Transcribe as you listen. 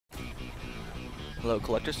Hello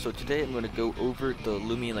collectors, so today I'm going to go over the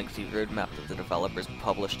Loomian Legacy roadmap that the developers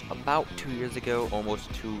published about 2 years ago,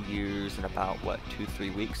 almost 2 years and about,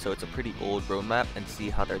 2-3 weeks, so it's a pretty old roadmap, and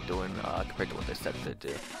see how they're doing compared to what they said they'd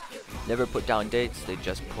do. Never put down dates, they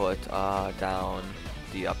just put down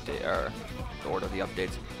the update, or the order of the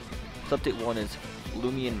updates. So update 1 is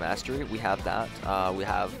Loomian Mastery. We have that. We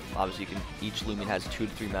have, obviously, each Loomian has 2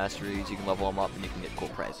 to 3 masteries, you can level them up and you can get cool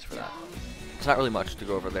prizes for that. It's not really much to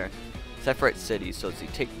go over there. Sephiroth City, so you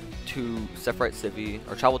take to Sephiroth City,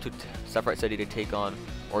 or travel to Sephiroth City to take on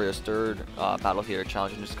Orio's third battle theater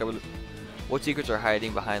challenge and discover what secrets are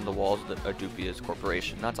hiding behind the walls of the Adupia's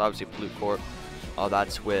corporation. That's obviously Pollute Corp.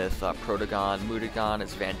 That's with Protagon, Mutagon,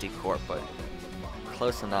 it's Vanti Corp, but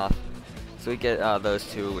close enough. So we get those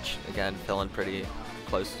two, which again fill in pretty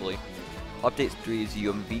closely. Update 3 is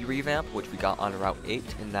UMV revamp, which we got on Route 8,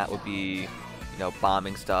 and that would be,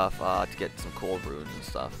 bombing stuff to get some cool runes and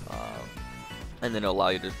stuff. And then it'll allow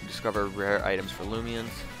you to discover rare items for Loomians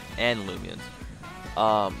and Loomians.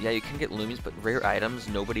 Yeah, you can get Loomians, but rare items,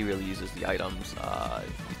 nobody really uses the items.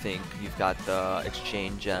 You think you've got the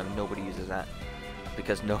exchange gem, nobody uses that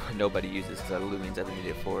because nobody uses the Loomians that they need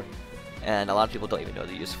it for. And a lot of people don't even know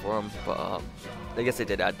the use for them, but I guess they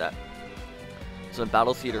did add that. So in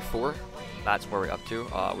Battle Theater 4, that's where we're up to.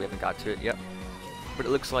 We haven't got to it yet, but it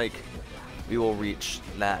looks like we will reach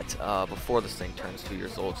that before this thing turns 2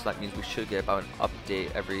 years old, so that means we should get about an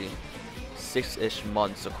update every 6-ish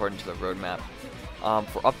months according to the roadmap.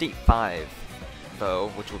 For update 5, though,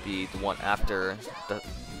 which will be the one after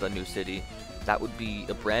the new city, that would be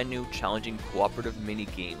a brand new challenging cooperative mini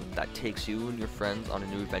game that takes you and your friends on a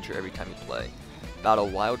new adventure every time you play. Battle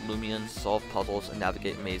wild Loomians, solve puzzles, and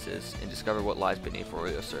navigate mazes, and discover what lies beneath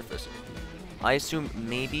Orio's surface. I assume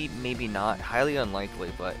maybe, maybe not, highly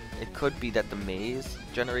unlikely, but it could be that the maze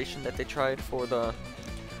generation that they tried for the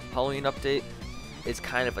Halloween update is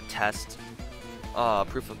kind of a test,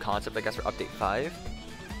 proof of concept, I guess, for update 5.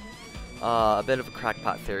 A bit of a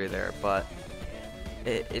crackpot theory there, but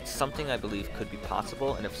it's something I believe could be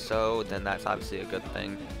possible, and if so, then that's obviously a good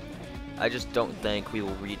thing. I just don't think we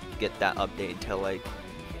will get that update until, like,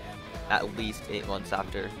 at least 8 months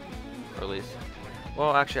after release.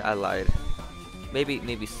 Well, actually, I lied. Maybe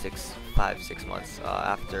 5-6 months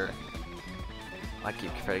after. I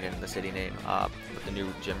keep forgetting the city name. With the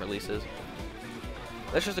new gym releases.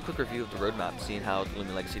 That's just a quick review of the roadmap, seeing how the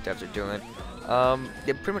Loomian Legacy devs are doing.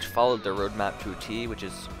 They pretty much followed their roadmap to a T, which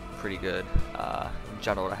is pretty good in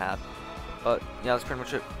general to have. But yeah, that's pretty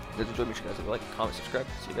much it. If you guys enjoyed, make sure you guys like, comment, subscribe.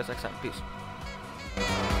 See you guys next time.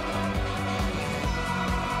 Peace.